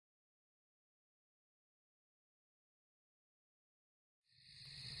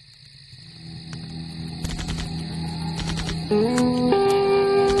The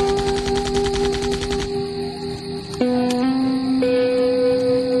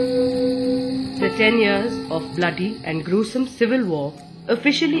 10 years of bloody and gruesome civil war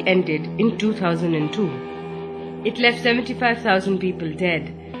officially ended in 2002. It left 75,000 people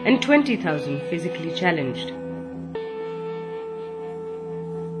dead and 20,000 physically challenged,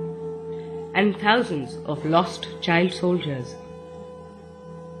 and thousands of lost child soldiers.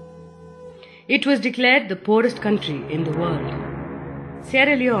 It was declared the poorest country in the world.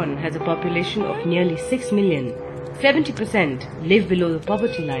 Sierra Leone has a population of nearly 6 million. 70% live below the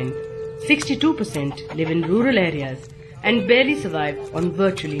poverty line, 62% live in rural areas, and barely survive on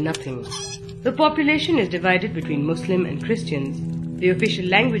virtually nothing. The population is divided between Muslim and Christians. The official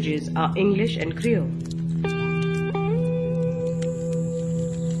languages are English and Krio.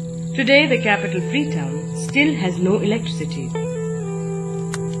 Today, the capital Freetown still has no electricity.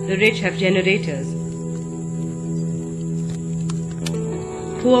 The rich have generators.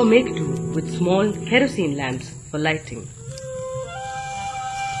 Poor make do with small kerosene lamps for lighting.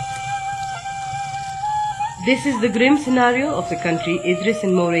 This is the grim scenario of the country Idris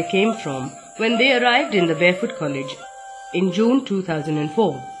and More came from when they arrived in the Barefoot College in June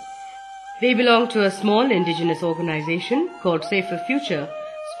 2004. They belong to a small indigenous organization called Safer Future,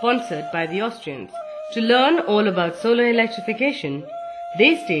 sponsored by the Austrians. To learn all about solar electrification,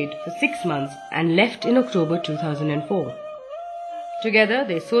 they stayed for 6 months and left in October 2004. Together,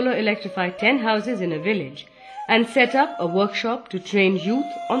 they solar electrified 10 houses in a village and set up a workshop to train youth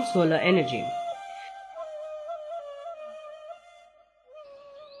on solar energy.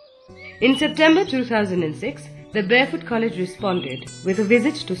 In September 2006, the Barefoot College responded with a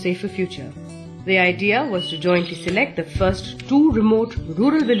visit to Safer Future. The idea was to jointly select the first 2 remote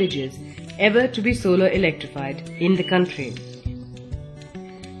rural villages ever to be solar electrified in the country.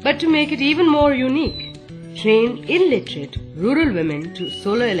 But to make it even more unique, train illiterate rural women to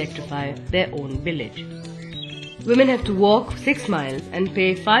solar electrify their own village. Women have to walk 6 miles and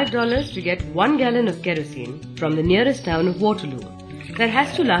pay $5 to get 1 gallon of kerosene from the nearest town of Waterloo. That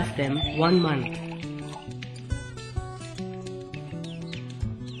has to last them 1 month.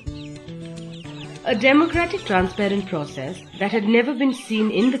 A democratic, transparent process that had never been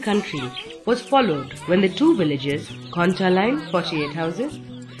seen in the country was followed when the 2 villages, Konchaline, 48 houses,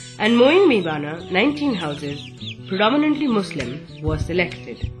 and Moin Mibana, 19 houses, predominantly Muslim, were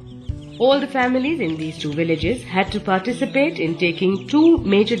selected. All the families in these 2 villages had to participate in taking 2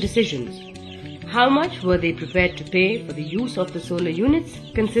 major decisions. How much were they prepared to pay for the use of the solar units,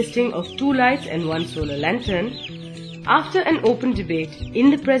 consisting of 2 lights and 1 solar lantern? After an open debate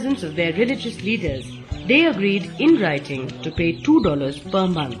in the presence of their religious leaders, they agreed in writing to pay $2 per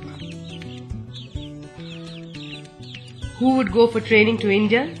month. Who would go for training to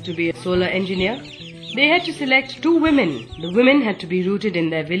India to be a solar engineer? They had to select 2 women. The women had to be rooted in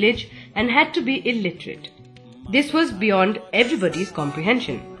their village and had to be illiterate. This was beyond everybody's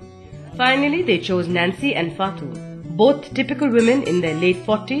comprehension. Finally, they chose Nancy and Fatu, both typical women in their late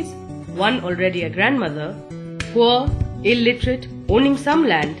 40s, one already a grandmother, poor, illiterate, owning some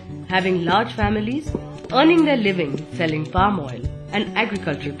land, having large families, earning their living selling palm oil and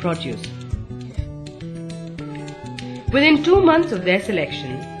agricultural produce. Within 2 months of their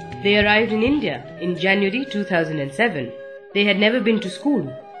selection, they arrived in India in January 2007. They had never been to school,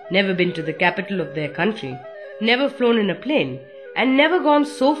 never been to the capital of their country, never flown in a plane, and never gone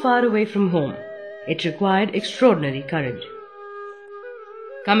so far away from home. It required extraordinary courage.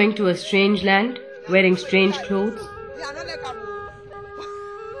 Coming to a strange land, wearing strange clothes,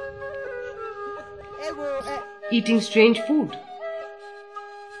 eating strange food,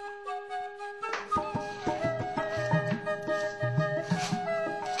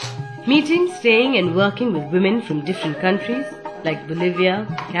 meeting, staying and working with women from different countries like Bolivia,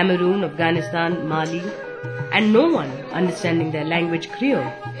 Cameroon, Afghanistan, Mali, and no one understanding their language Krio.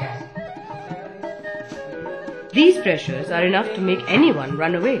 These pressures are enough to make anyone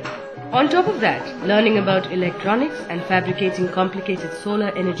run away. On top of that, learning about electronics and fabricating complicated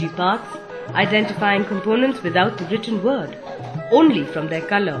solar energy parts, identifying components without the written word, only from their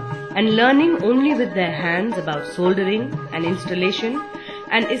color, and learning only with their hands about soldering and installation,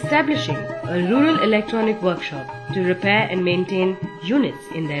 and establishing a rural electronic workshop to repair and maintain units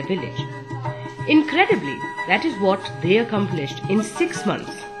in their village. Incredibly, that is what they accomplished in 6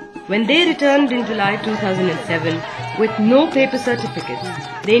 months. When they returned in July 2007 with no paper certificates,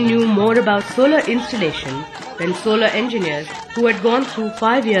 they knew more about solar installation than solar engineers who had gone through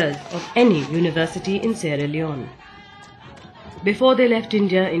 5 years of any university in Sierra Leone. Before they left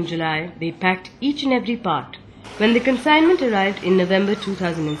India in July, they packed each and every part. When the consignment arrived in November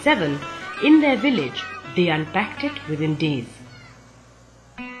 2007, in their village, they unpacked it within days.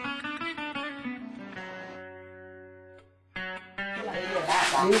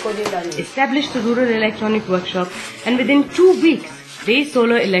 Established the rural electronic workshop, and within 2 weeks, they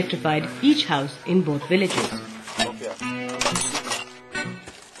solar electrified each house in both villages.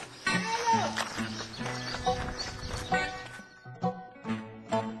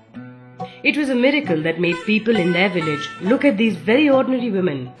 It was a miracle that made people in their village look at these very ordinary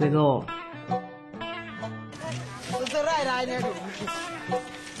women with awe.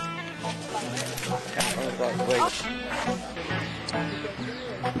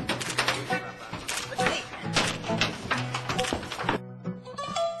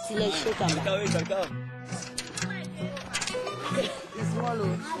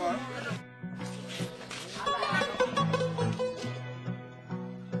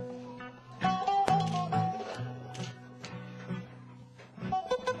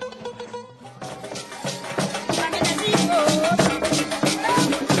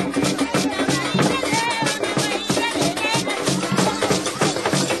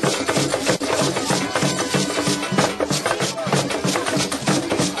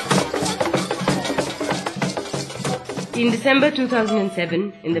 In December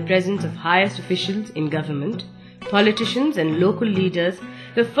 2007, in the presence of highest officials in government, politicians and local leaders,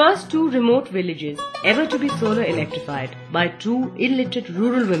 the first 2 remote villages ever to be solar electrified by 2 illiterate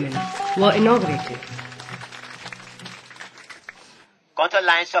rural women were inaugurated. Control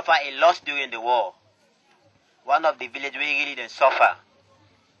lines suffer a loss during the war. One of the villages really didn't suffer.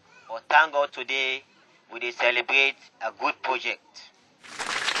 But thank God today we celebrate a good project.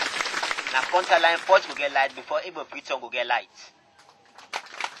 Now, control line first will get light before even Freetown will get light.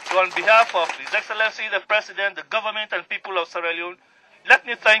 So on behalf of His Excellency, the President, the government and people of Sierra Leone, let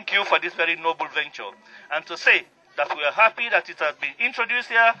me thank you for this very noble venture and to say that we are happy that it has been introduced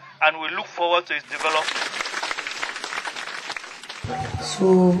here and we look forward to its development.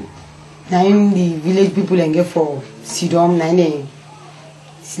 So, now the village people and get for Sidom, now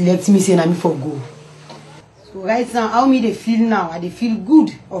select me say I'm for go. So right now, how me they feel now? I feel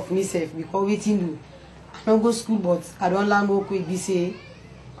good of myself because waiting do. I don't go school, but I don't learn how to be say.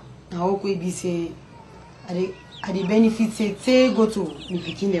 How to be say. I the benefit say go to me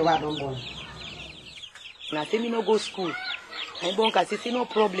picking the word on born. Now say me no go school. I born can say no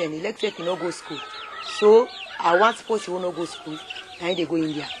problem. Electric no go school. So I want suppose you no go school. Now they go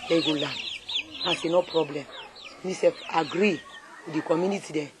India. They go learn. I say no problem. Me self agree with the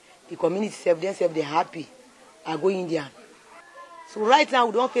community there. The community self themselves they happy. I go India. So right now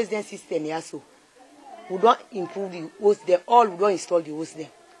we don't face their system here, so we don't improve the host there. All we don't install the host there.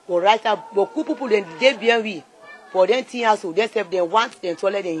 But right now, but cool people then they be we for them thing also they self they want them to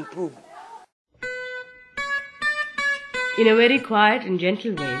let them improve. In a very quiet and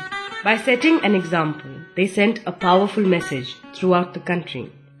gentle way, by setting an example, they sent a powerful message throughout the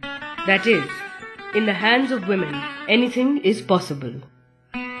country. That is, in the hands of women, anything is possible.